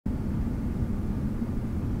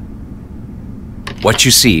What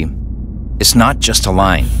you see is not just a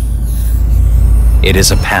line. It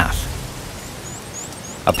is a path.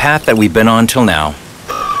 A path that we've been on till now,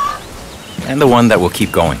 and the one that will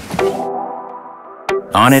keep going.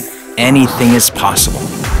 On it, anything is possible.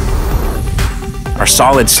 Our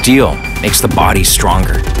solid steel makes the body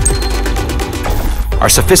stronger. Our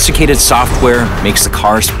sophisticated software makes the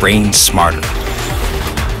car's brain smarter.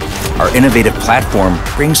 Our innovative platform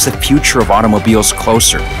brings the future of automobiles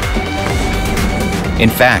closer. In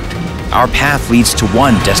fact, our path leads to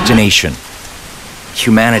one destination: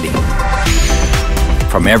 humanity.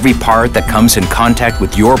 From every part that comes in contact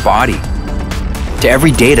with your body, to every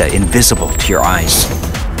data invisible to your eyes.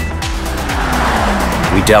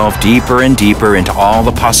 We delve deeper and deeper into all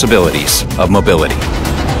the possibilities of mobility.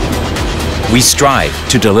 We strive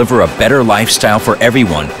to deliver a better lifestyle for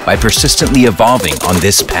everyone by persistently evolving on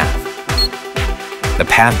this path. The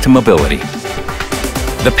path to mobility.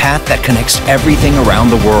 The path that connects everything around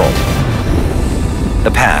the world.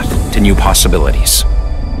 The path to new possibilities.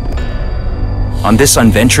 On this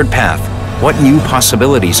unventured path, what new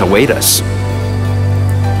possibilities await us?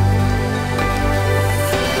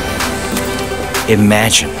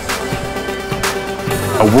 Imagine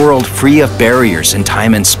a world free of barriers in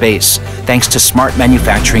time and space, thanks to smart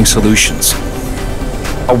manufacturing solutions.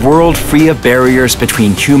 A world free of barriers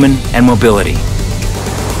between human and mobility.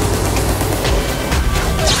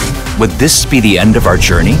 Would this be the end of our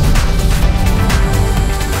journey?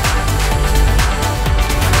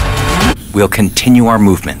 We'll continue our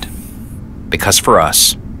movement, because for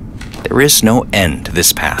us, there is no end to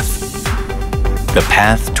this path. The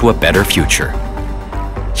path to a better future.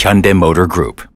 Hyundai Motor Group.